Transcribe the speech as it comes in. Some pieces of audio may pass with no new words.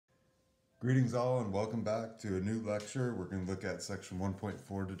Greetings all and welcome back to a new lecture. We're going to look at section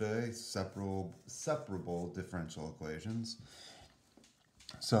 1.4 today, separable differential equations.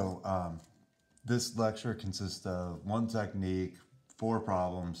 So this lecture consists of one technique, 4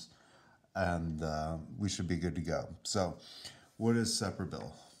 problems, and we should be good to go. So what is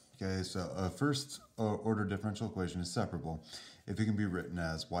separable? Okay, so a first order differential equation is separable if it can be written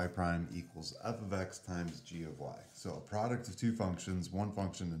as y prime equals f of x times g of y. So a product of two functions, one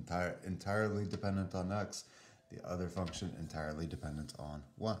function entirely dependent on x, the other function entirely dependent on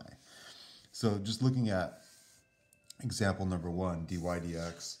y. So just looking at example number 1, dy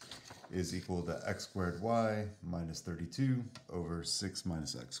dx is equal to x squared y minus 32 over 6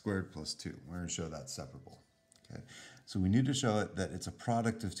 minus x squared plus 2. We're going to show that's separable. Okay, so we need to show it that it's a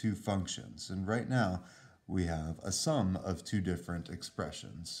product of two functions. And right now, we have a sum of two different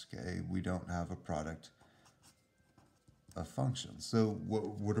expressions. Okay, we don't have a product of functions. So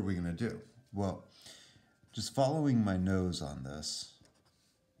what are we going to do? Well, just following my nose on this,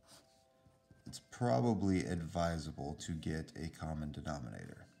 it's probably advisable to get a common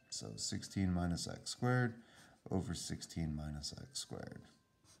denominator. So 16 minus x squared over 16 minus x squared.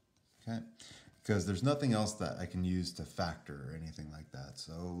 Okay, because there's nothing else that I can use to factor or anything like that.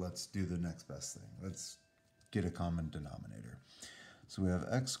 So let's do the next best thing. Let's get a common denominator. So we have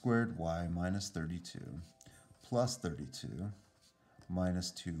x squared y minus 32 plus 32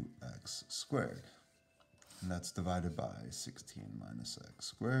 minus 2x squared. And that's divided by 16 minus x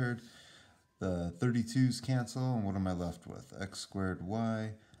squared. The 32's cancel, and what am I left with? X squared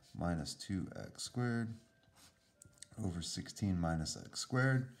y minus 2x squared over 16 minus x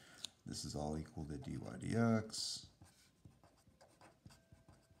squared. This is all equal to dy dx.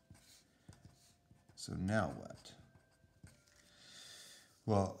 So now what?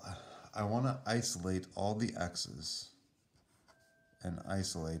 Well, I want to isolate all the x's and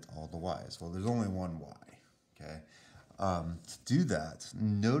isolate all the y's. Well, there's only one y, okay? To do that,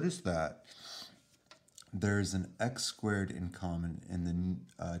 notice that there's an x squared in common in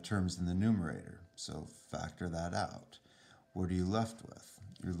the terms in the numerator. So factor that out. What are you left with?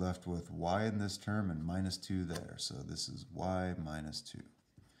 You're left with y in this term and minus 2 there. So this is y minus 2.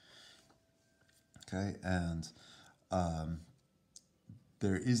 Okay, and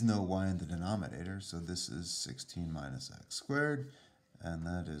there is no y in the denominator, so this is 16 minus x squared, and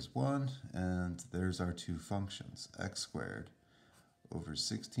that is 1, and there's our two functions, x squared over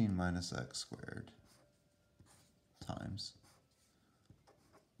 16 minus x squared times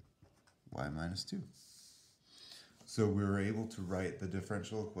y minus 2. So we were able to write the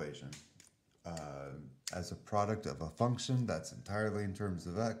differential equation as a product of a function that's entirely in terms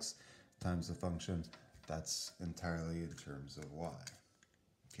of x times a function that's entirely in terms of y.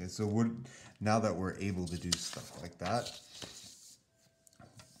 Okay, so now that we're able to do stuff like that,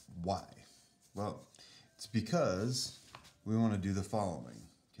 why? Well, it's because we want to do the following.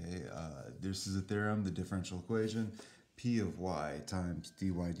 Okay, this is a theorem, the differential equation, p of y times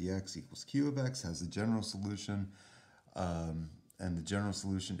dy dx equals q of x has a general solution, and the general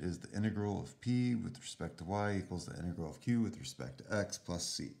solution is the integral of p with respect to y equals the integral of q with respect to x plus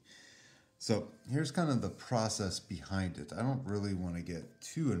c. So here's kind of the process behind it. I don't really want to get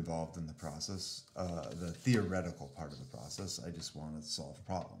too involved in the process, the theoretical part of the process. I just want to solve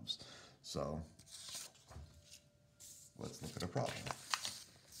problems. So let's look at a problem.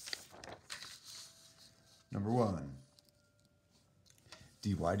 Number 1,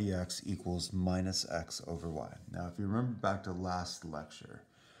 dy dx equals minus x over y. Now, if you remember back to last lecture,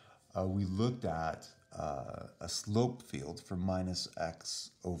 we looked at a slope field for minus x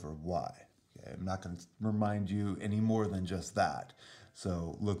over y. Okay, I'm not going to remind you any more than just that.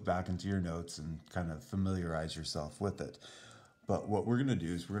 So look back into your notes and kind of familiarize yourself with it. But what we're going to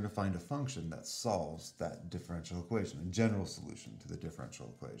do is we're going to find a function that solves that differential equation, a general solution to the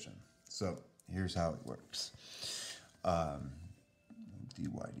differential equation. So here's how it works. Dy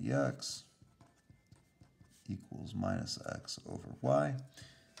dx equals minus x over y.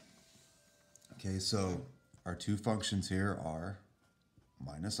 Okay, so our two functions here are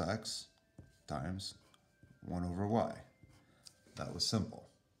minus x times 1 over y. That was simple.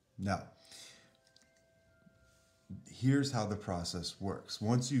 Now, here's how the process works.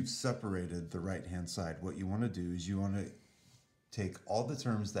 Once you've separated the right-hand side, what you want to do is you want to take all the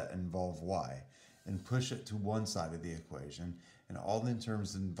terms that involve y and push it to one side of the equation, and all the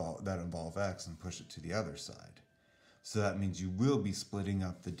terms that involve x and push it to the other side. So that means you will be splitting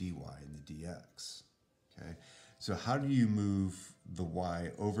up the dy and the dx. Okay, so how do you move the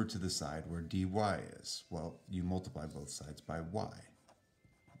y over to the side where dy is? Well, you multiply both sides by y.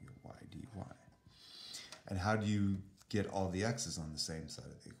 Y dy. And how do you get all the x's on the same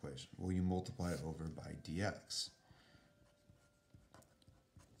side of the equation? Well, you multiply it over by dx.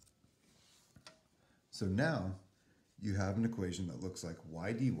 So now you have an equation that looks like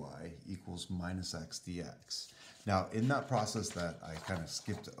y dy equals minus x dx. Now, in that process that I kind of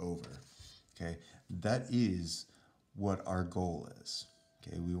skipped over, okay, that is what our goal is.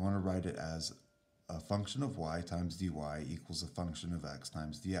 Okay, we want to write it as a function of y times dy equals a function of x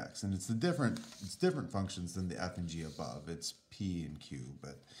times dx. And it's different functions than the f and g above. It's p and q,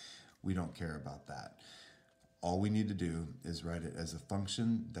 but we don't care about that. All we need to do is write it as a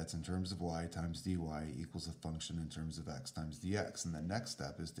function that's in terms of y times dy equals a function in terms of x times dx. And the next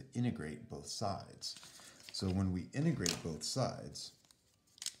step is to integrate both sides. So when we integrate both sides,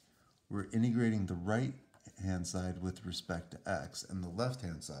 we're integrating the right-hand side with respect to x and the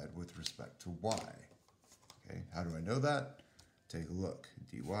left-hand side with respect to y. Okay, how do I know that? Take a look,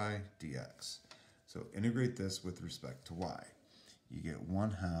 dy dx. So integrate this with respect to y. You get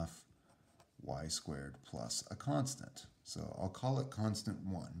 1/2 y squared plus a constant. So I'll call it constant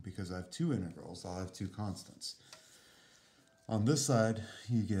 1 because I have two integrals, I'll have two constants. On this side,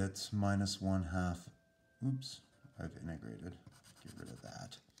 you get minus 1/2, oops, I've integrated, get rid of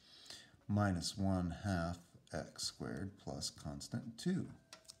that, minus 1/2 x squared plus constant 2,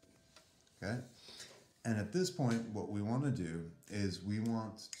 okay? And at this point, what we want to do is we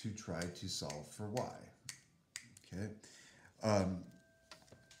want to try to solve for y, okay?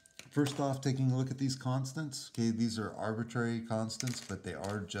 First off, taking a look at these constants, okay, these are arbitrary constants, but they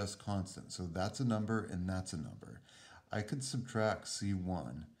are just constants. So that's a number and that's a number. I could subtract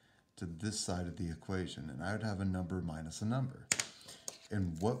C1 to this side of the equation and I would have a number minus a number.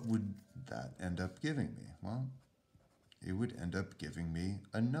 And what would that end up giving me? Well, it would end up giving me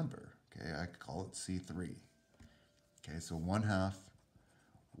a number, okay? I could call it C3. Okay, so 1/2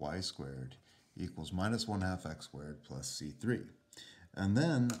 y squared equals minus 1/2 x squared plus C3. And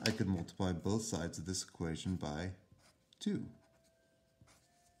then I could multiply both sides of this equation by 2.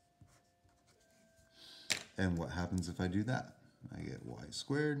 And what happens if I do that? I get y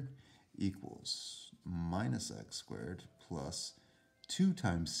squared equals minus x squared plus 2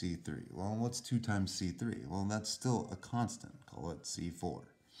 times C3. Well, what's 2 times C3? Well, that's still a constant. Call it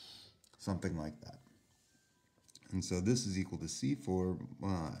C4. Something like that. And so this is equal to C4.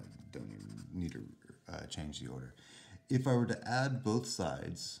 Well, I don't even need to change the order. If I were to add both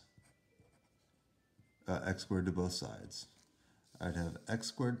sides, x squared to both sides, I'd have x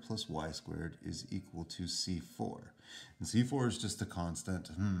squared plus y squared is equal to C4. And C4 is just a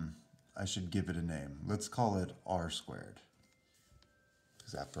constant. I should give it a name. Let's call it r squared.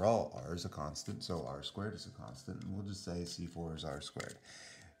 Because after all, r is a constant, so r squared is a constant. And we'll just say C4 is r squared.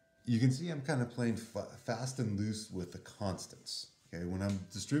 You can see I'm kind of playing fast and loose with the constants. Okay, when I'm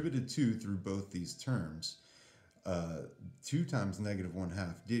distributed 2 through both these terms, 2 times negative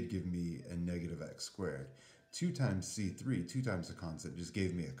 1/2 did give me a negative x squared. 2 times C3, 2 times a constant, just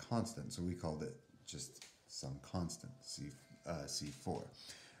gave me a constant, so we called it just some constant, C4.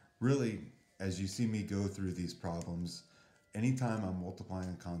 Really, as you see me go through these problems, anytime I'm multiplying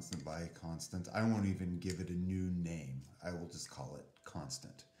a constant by a constant, I won't even give it a new name. I will just call it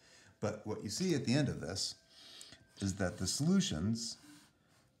constant. But what you see at the end of this is that the solutions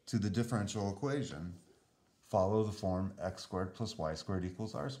to the differential equation follow the form x squared plus y squared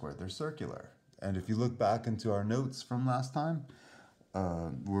equals r squared. They're circular. And if you look back into our notes from last time,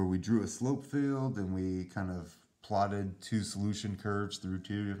 where we drew a slope field and we kind of plotted two solution curves through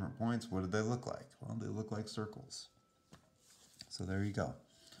two different points, what did they look like? Well, they look like circles. So there you go.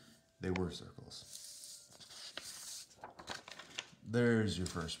 They were circles. There's your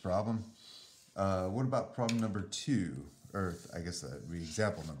first problem. What about problem number 2? Or I guess that would be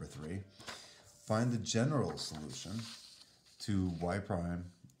example number 3. Find the general solution to y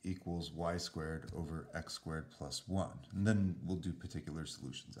prime equals y squared over x squared plus 1. And then we'll do particular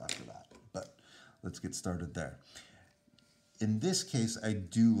solutions after that. But let's get started there. In this case, I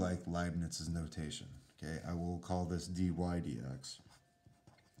do like Leibniz's notation. Okay, I will call this dy dx,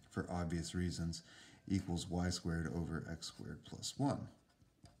 for obvious reasons, equals y squared over x squared plus 1.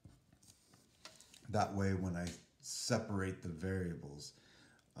 That way, when I separate the variables,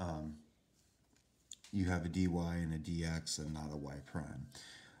 you have a dy and a dx and not a y prime.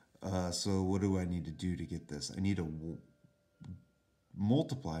 So what do I need to do to get this? I need to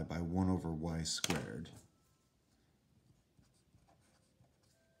multiply by 1 over y squared.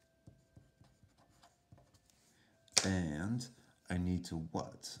 And I need to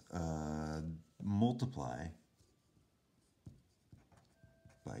what? Multiply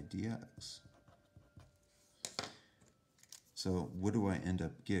by dx. So what do I end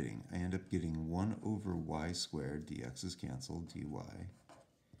up getting? I end up getting 1 over y squared, dx is canceled, dy,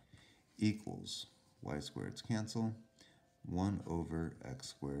 equals y squareds cancel, 1 over x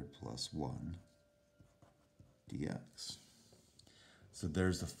squared plus 1 dx. So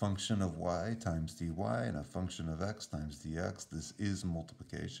there's a function of y times dy and a function of x times dx. This is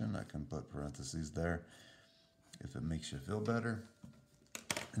multiplication. I can put parentheses there if it makes you feel better.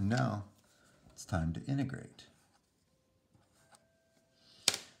 And now it's time to integrate.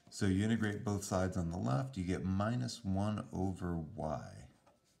 So you integrate both sides on the left, you get minus 1 over y.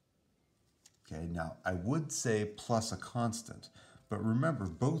 Okay, now I would say plus a constant, but remember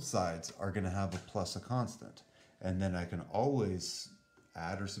both sides are going to have a plus a constant. And then I can always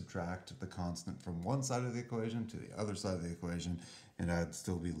add or subtract the constant from one side of the equation to the other side of the equation, and I'd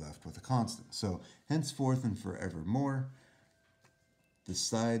still be left with a constant. So henceforth and forevermore, the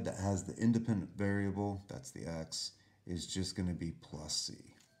side that has the independent variable, that's the x, is just going to be plus c.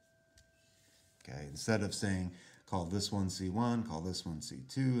 Okay, instead of saying call this one C1, call this one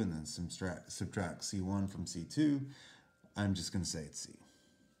C2, and then subtract C1 from C2, I'm just going to say it's C.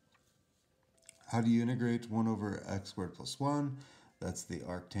 How do you integrate 1 over x squared plus 1? That's the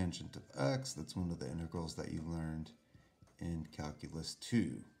arctangent of x. That's one of the integrals that you learned in Calculus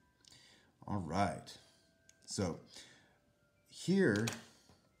 2. All right. So here,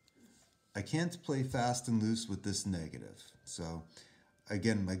 I can't play fast and loose with this negative. So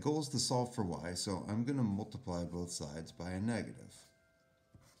again, my goal is to solve for y, so I'm going to multiply both sides by a negative.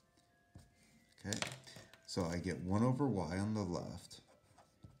 Okay, so I get 1 over y on the left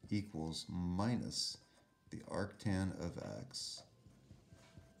equals minus the arctan of x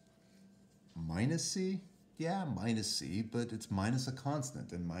minus c? Yeah, minus c, but it's minus a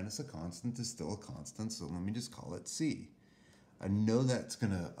constant, and minus a constant is still a constant, so let me just call it c. I know that's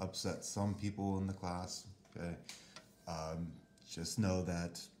going to upset some people in the class, okay? Just know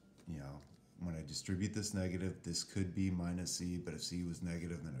that, you know, when I distribute this negative, this could be minus c, but if c was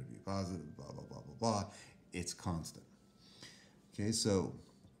negative, then it would be positive, blah, blah, blah, blah, blah. It's constant. Okay, so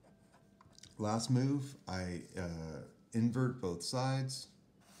last move, I invert both sides,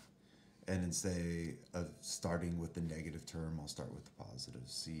 and instead of starting with the negative term, I'll start with the positive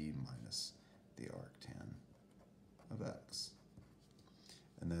c minus the arctan of x.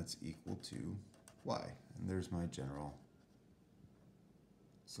 And that's equal to y. And there's my general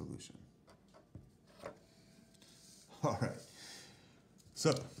solution. All right.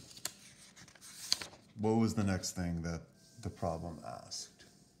 So, what was the next thing that the problem asked?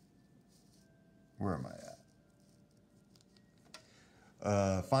 Where am I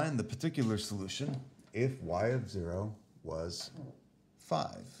at? Find the particular solution if y of 0 was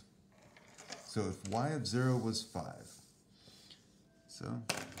 5. So if y of 0 was 5, so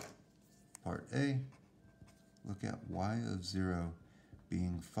part A, look at y of 0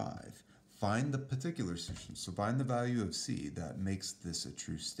 being 5. Find the particular solution. So find the value of c that makes this a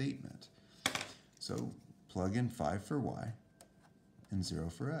true statement. So plug in 5 for y and 0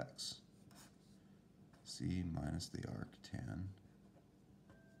 for x. C minus the arctan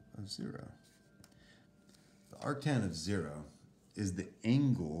of 0. The arctan of 0 is the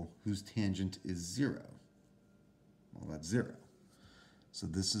angle whose tangent is 0. Well, that's 0. So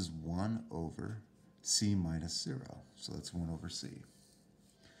this is 1 over c minus 0. So that's 1 over c.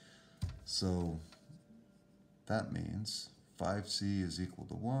 So that means 5c is equal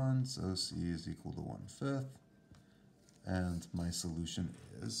to 1, so c is equal to 1/5. And my solution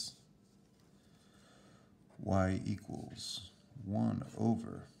is y equals 1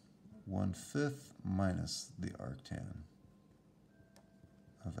 over 1/5 minus the arctan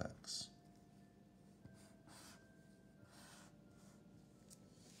of x.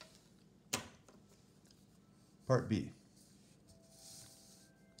 Part B.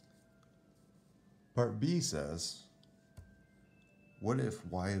 Part B says, what if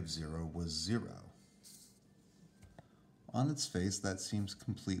y of 0 was 0? On its face, that seems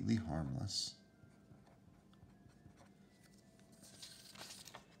completely harmless.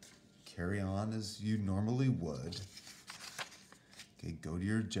 Carry on as you normally would. Okay, go to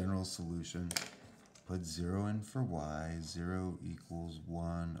your general solution. Put 0 in for y. 0 equals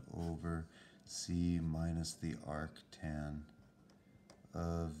 1 over c minus the arctan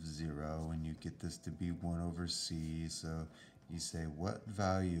of 0, and you get this to be 1 over c. So you say, what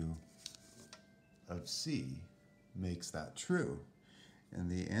value of c makes that true? And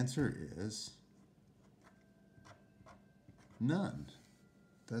the answer is none.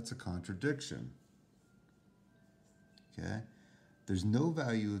 That's a contradiction. Okay? There's no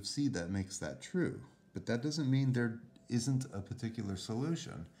value of c that makes that true, but that doesn't mean there isn't a particular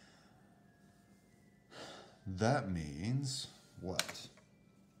solution. that means what?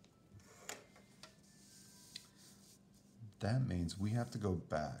 That means we have to go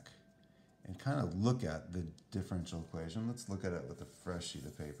back and kind of look at the differential equation. Let's look at it with a fresh sheet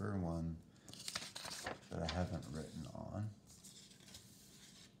of paper, one that I haven't written on.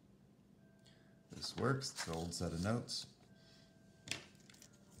 This works, it's an old set of notes.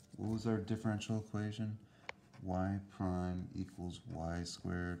 What was our differential equation? Y prime equals y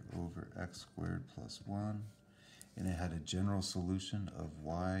squared over x squared plus 1. And it had a general solution of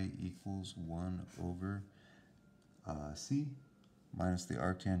y equals 1 over c minus the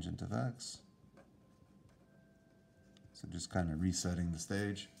arctangent of x. So just kind of resetting the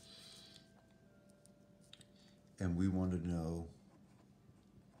stage. And we want to know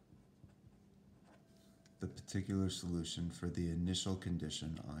the particular solution for the initial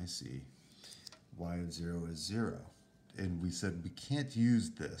condition IC. Y of 0 is 0. And we said we can't use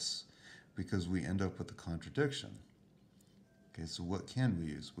this because we end up with a contradiction. Okay, so what can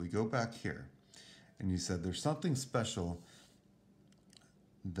we use? We go back here, and you said there's something special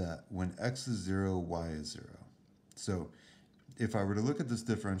that when x is 0, y is 0. So if I were to look at this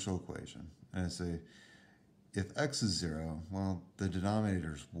differential equation, and I say, if x is 0, well, the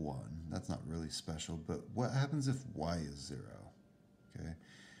denominator is 1. That's not really special, but what happens if y is 0? Okay,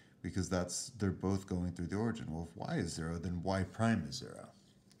 because they're both going through the origin. Well, if y is 0, then y prime is 0.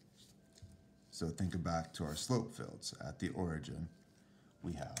 So think back to our slope fields. At the origin,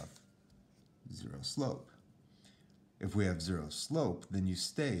 we have 0 slope. If we have 0 slope, then you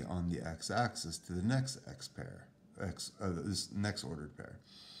stay on the x-axis to the next this next ordered pair.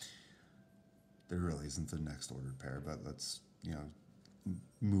 There really isn't a next ordered pair, but let's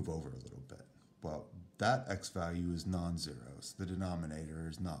move over a little bit. Well, that x value is non-zero, so the denominator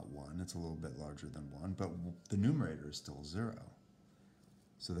is not 1. It's a little bit larger than 1, but the numerator is still 0.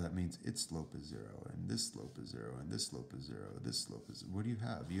 So that means its slope is 0, and this slope is 0, and this slope is 0, this slope is 0. What do you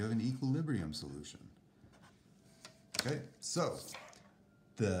have? You have an equilibrium solution. Okay, so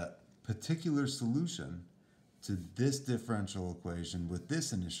the particular solution to this differential equation with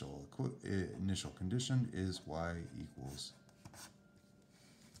this initial condition is y equals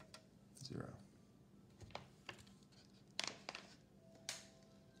 0.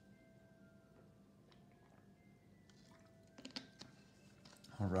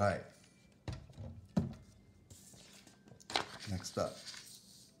 All right. Next up.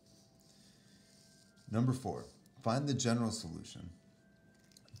 Number 4. Find the general solution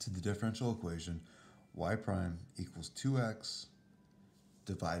to the differential equation y prime equals 2x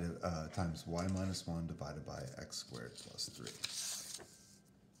divided times y minus 1 divided by x squared plus 3.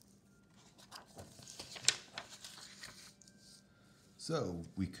 So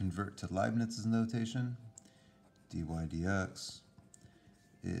we convert to Leibniz's notation. Dy dx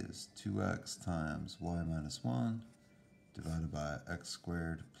is 2x times y minus 1 divided by x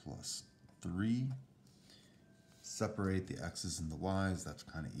squared plus 3. Separate the x's and the y's. That's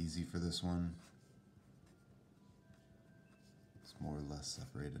kind of easy for this one. It's more or less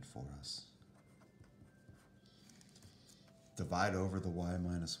separated for us. Divide over the y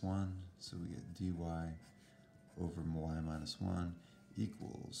minus 1, so we get dy over y minus 1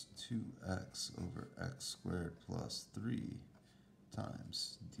 equals 2x over x squared plus 3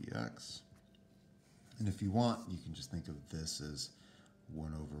 times dx. And if you want, you can just think of this as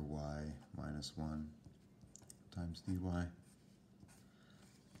 1 over y minus 1 times dy.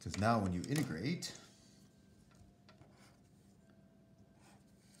 Because now when you integrate,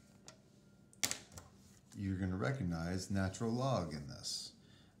 you're going to recognize natural log in this.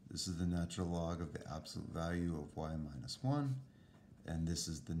 This is the natural log of the absolute value of y minus 1, and this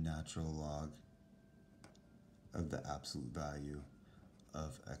is the natural log of the absolute value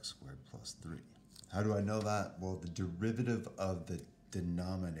of x squared plus 3. How do I know that? Well, the derivative of the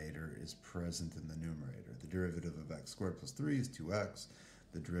denominator is present in the numerator. The derivative of x squared plus 3 is 2x.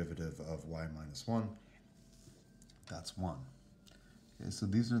 The derivative of y minus 1, that's 1. Okay, so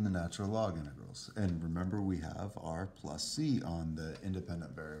these are the natural log integrals. And remember, we have r plus c on the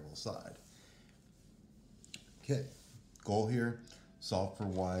independent variable side. Okay, goal here, solve for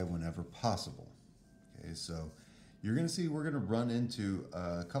y whenever possible. Okay, so you're going to see we're going to run into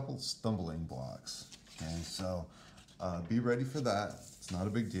a couple stumbling blocks. Okay, so be ready for that. It's not a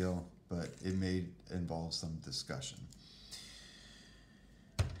big deal, but it may involve some discussion.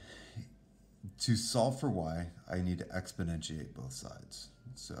 To solve for y, I need to exponentiate both sides.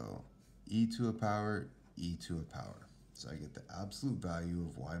 So e to a power, e to a power. So I get the absolute value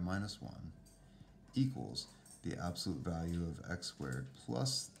of y minus 1 equals the absolute value of x squared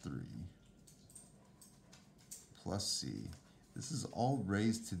plus 3 plus c. This is all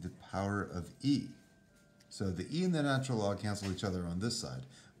raised to the power of e. So the e and the natural log cancel each other on this side,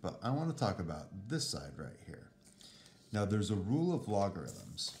 but I want to talk about this side right here. Now there's a rule of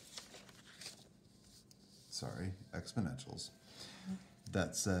logarithms, exponentials,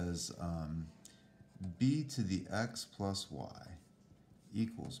 that says b to the x plus y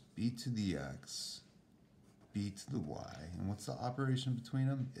equals b to the x, b to the y. And what's the operation between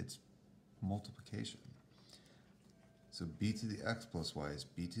them? It's multiplication. So b to the x plus y is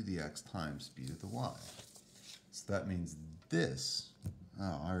b to the x times b to the y. So that means this,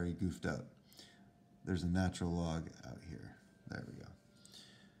 oh, I already goofed up. There's a natural log out here. There we go.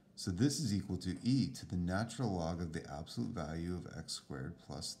 So this is equal to e to the natural log of the absolute value of x squared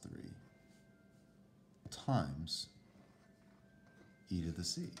plus 3 times e to the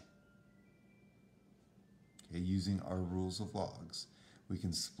c. Okay, using our rules of logs, we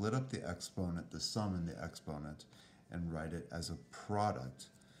can split up the exponent, the sum in the exponent, and write it as a product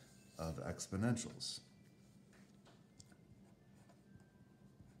of exponentials.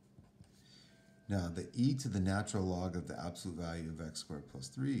 Now, the e to the natural log of the absolute value of x squared plus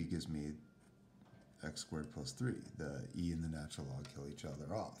 3 gives me x squared plus 3. The e and the natural log kill each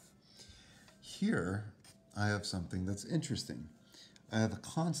other off. Here, I have something that's interesting. I have a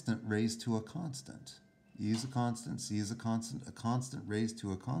constant raised to a constant. E is a constant, c is a constant. A constant raised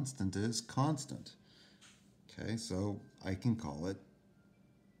to a constant is constant. Okay, so I can call it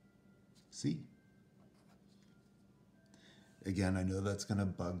c. Again, I know that's going to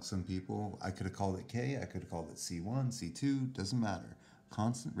bug some people. I could have called it k, I could have called it c1, c2, doesn't matter.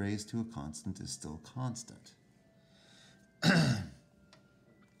 Constant raised to a constant is still constant.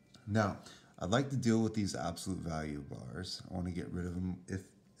 Now, I'd like to deal with these absolute value bars. I want to get rid of them if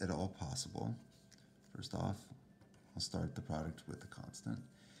at all possible. First off, I'll start the product with the constant.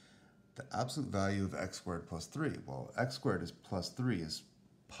 The absolute value of x squared plus 3. Well, x squared is plus 3 is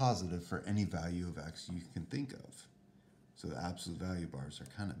positive for any value of x you can think of. So the absolute value bars are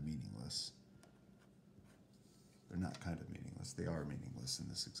kind of meaningless. They're not kind of meaningless. They are meaningless in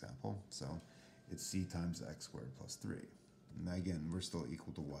this example. So it's c times x squared plus 3. And again, we're still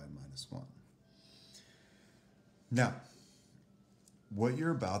equal to y minus 1. Now, what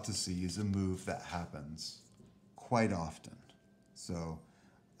you're about to see is a move that happens quite often. So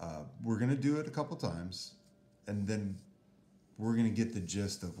we're going to do it a couple times, and then we're going to get the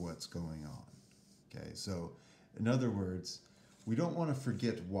gist of what's going on. Okay, so in other words, we don't want to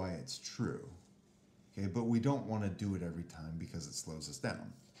forget why it's true, okay, but we don't want to do it every time because it slows us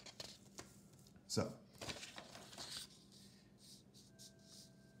down. So,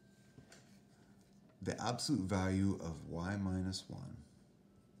 the absolute value of y minus 1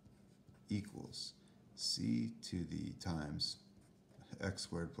 equals c to the times x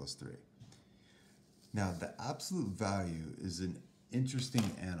squared plus 3. Now, the absolute value is an interesting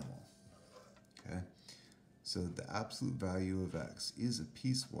animal, okay? So the absolute value of x is a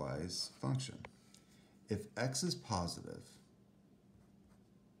piecewise function. If x is positive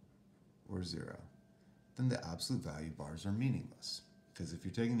or 0, then the absolute value bars are meaningless. Because if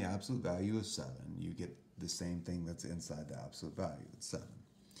you're taking the absolute value of 7, you get the same thing that's inside the absolute value, it's 7.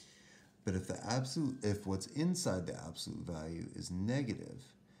 But if what's inside the absolute value is negative,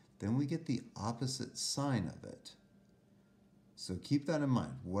 then we get the opposite sign of it. So keep that in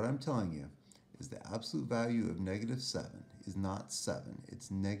mind. What I'm telling you is the absolute value of negative 7 is not 7,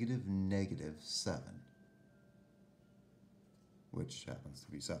 it's negative 7, which happens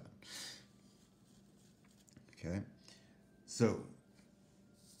to be 7. Okay, so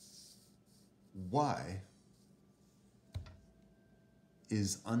y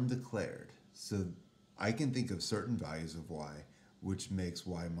is undeclared. So I can think of certain values of y which makes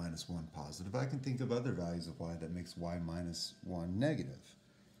y minus 1 positive. I can think of other values of y that makes y minus 1 negative.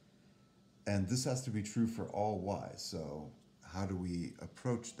 And this has to be true for all y. So how do we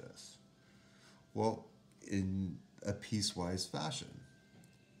approach this? Well, in a piecewise fashion.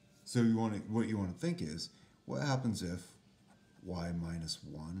 So what you want to think is, what happens if y minus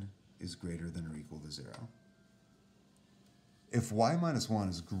 1 is greater than or equal to 0? If y minus 1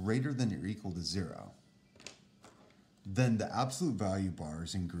 is greater than or equal to 0, then the absolute value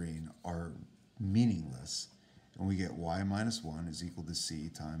bars in green are meaningless, and we get y minus 1 is equal to c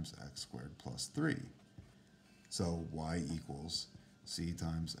times x squared plus 3. So y equals c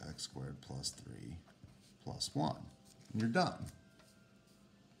times x squared plus 3 plus 1. And you're done.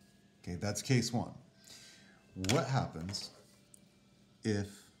 Okay, that's case 1. What happens if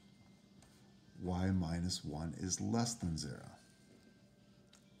y minus 1 is less than 0?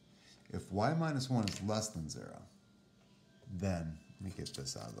 If y minus 1 is less than 0, then, let me get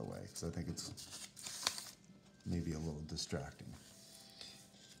this out of the way, because I think it's maybe a little distracting.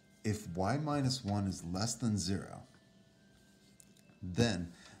 if y minus 1 is less than 0,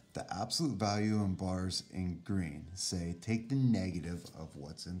 then the absolute value in bars in green say take the negative of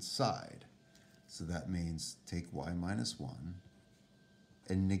what's inside. So that means take y minus 1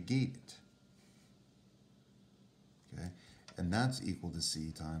 and negate it. Okay? And that's equal to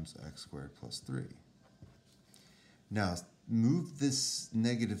c times x squared plus 3. Now, move this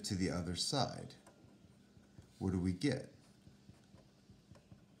negative to the other side. What do we get?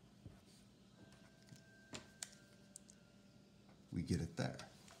 We get it there.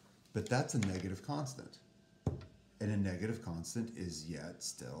 But that's a negative constant. And a negative constant is yet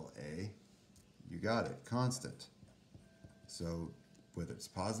still a, you got it, constant. So whether it's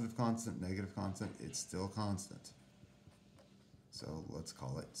positive constant, negative constant, it's still constant. So let's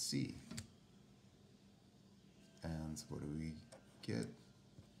call it C. And what do we get?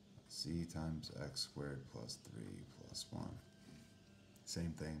 C times x squared plus 3 plus 1.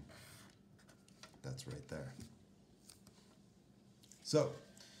 Same thing. That's right there. So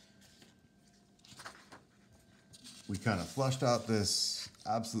we kind of flushed out this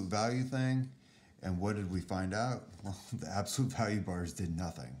absolute value thing, and what did we find out? Well, the absolute value bars did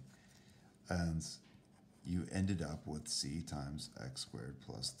nothing. And you ended up with c times x squared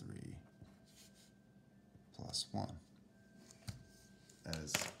plus 3 plus 1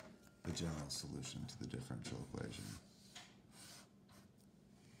 as the general solution to the differential equation.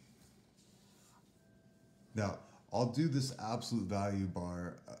 Now, I'll do this absolute value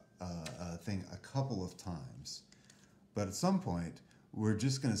bar thing a couple of times, but at some point, we're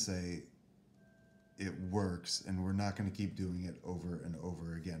just going to say it works, and we're not going to keep doing it over and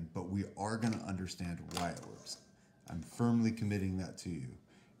over again, but we are going to understand why it works. I'm firmly committing that to you.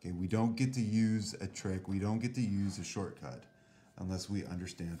 Okay, we don't get to use a trick, we don't get to use a shortcut unless we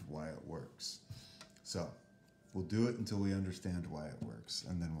understand why it works. So, we'll do it until we understand why it works,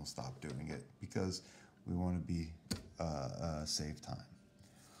 and then we'll stop doing it because we want to be save time.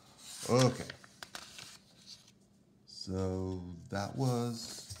 Okay. So that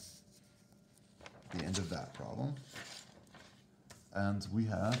was the end of that problem. And we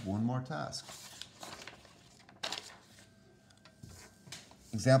have one more task.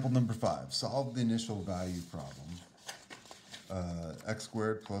 Example number 5. Solve the initial value problem. X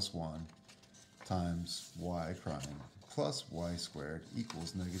squared plus 1 times y prime plus y squared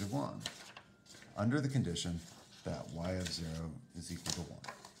equals negative 1. Under the condition that y of 0 is equal to 1.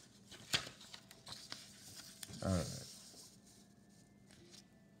 All right.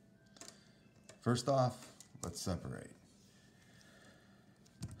 First off, let's separate.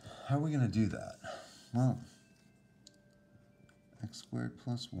 How are we going to do that? Well, x squared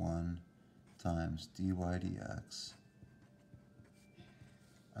plus 1 times dy dx.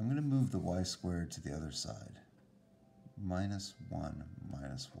 I'm going to move the y squared to the other side. Minus 1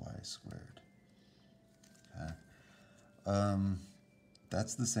 minus y squared. Okay.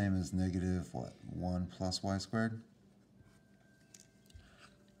 That's the same as negative, what, 1 plus y squared?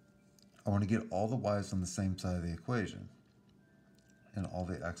 I want to get all the y's on the same side of the equation and all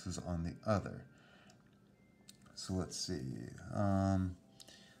the x's on the other. So let's see.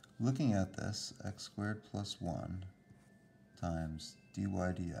 Looking at this, x squared plus 1 times dy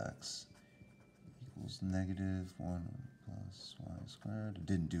dx equals negative 1 plus y squared. I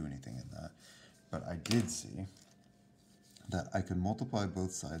didn't do anything in that, but I did see that I can multiply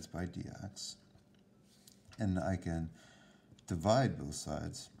both sides by dx, and I can divide both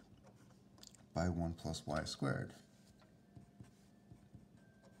sides by 1 plus y squared.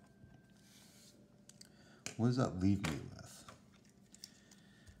 What does that leave me with?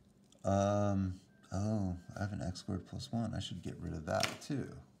 Oh, I have an x squared plus 1. I should get rid of that too.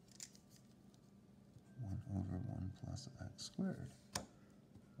 1 over 1 plus x squared.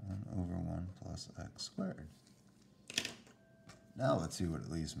 1 over 1 plus x squared. Now let's see what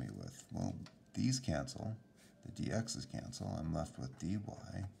it leaves me with. Well, these cancel. The dx's cancel. I'm left with dy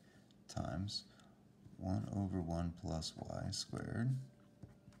times 1 over 1 plus y squared.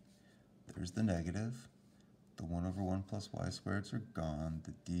 There's the negative. The 1 over 1 plus y squareds are gone.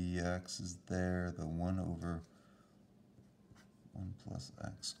 The dx is there. The 1 over 1 plus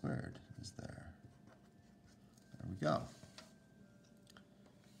x squared is there. There we go.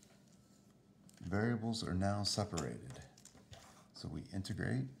 Variables are now separated. So we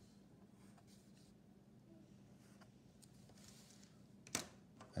integrate.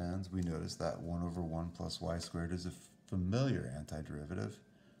 And we notice that 1 over 1 plus y squared is a familiar antiderivative.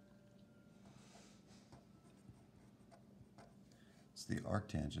 It's the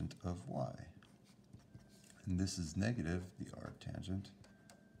arctangent of y. And this is negative the arctangent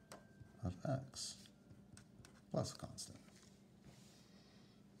of x plus a constant.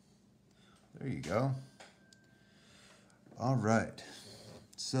 There you go. All right.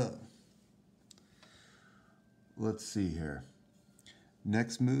 So let's see here.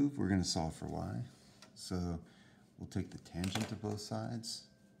 Next move, we're going to solve for y. So we'll take the tangent of both sides.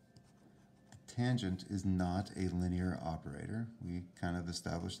 The tangent is not a linear operator. We kind of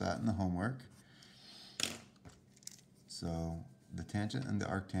established that in the homework. So the tangent and the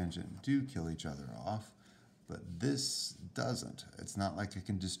arctangent do kill each other off, but this doesn't. It's not like I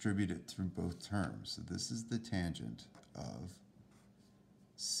can distribute it through both terms. So this is the tangent of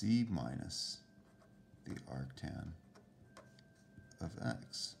c minus the arctan of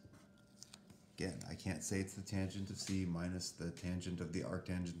x. Again, I can't say it's the tangent of c minus the tangent of the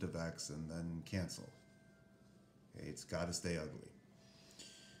arctangent of x and then cancel. Okay, it's got to stay ugly.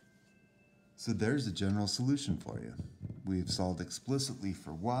 So there's a general solution for you. We've solved explicitly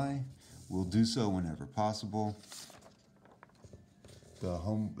for y. We'll do so whenever possible.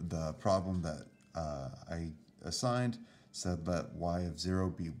 The problem that I assigned said let y of 0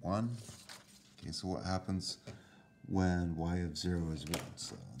 be 1. Okay, so what happens when y of 0 is 1?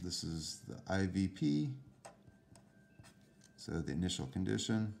 So this is the IVP. So the initial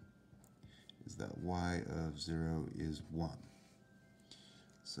condition is that y of 0 is 1.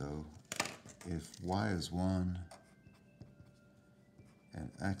 So if y is 1 and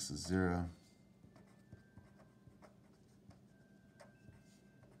x is 0,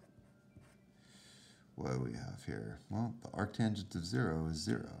 what do we have here? Well, the arctangent of 0 is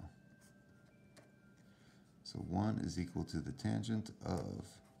 0. So 1 is equal to the tangent of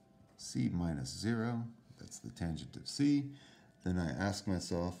c minus 0. That's the tangent of c. Then I ask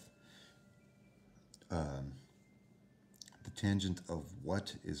myself, the tangent of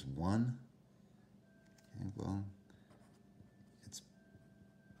what is 1? Okay, well, it's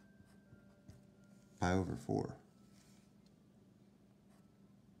pi over 4.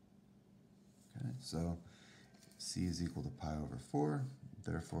 Okay, so c is equal to pi over 4.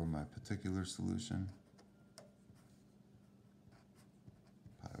 Therefore, my particular solution,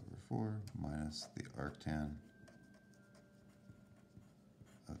 pi over 4 minus the arctan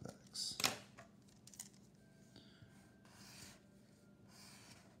of x.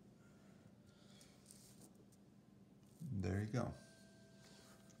 There you go.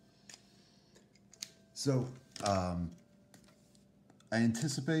 So I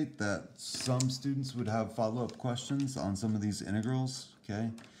anticipate that some students would have follow-up questions on some of these integrals,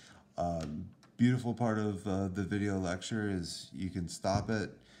 okay? Beautiful part of the video lecture is you can stop it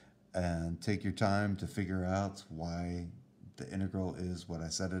and take your time to figure out why the integral is what I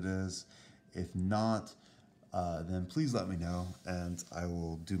said it is. If not, then please let me know, and I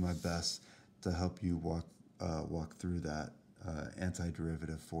will do my best to help you walk through that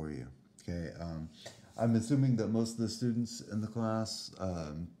antiderivative for you. Okay, I'm assuming that most of the students in the class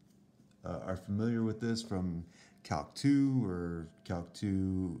are familiar with this from Calc 2 or Calc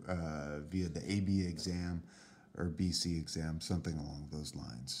 2 via the AB exam or BC exam, something along those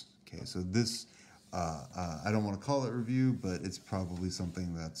lines. Okay, so this, I don't want to call it review, but it's probably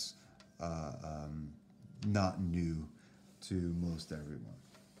something that's not new to most everyone.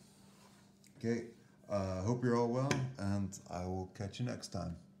 Okay, hope you're all well, and I will catch you next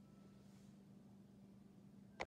time.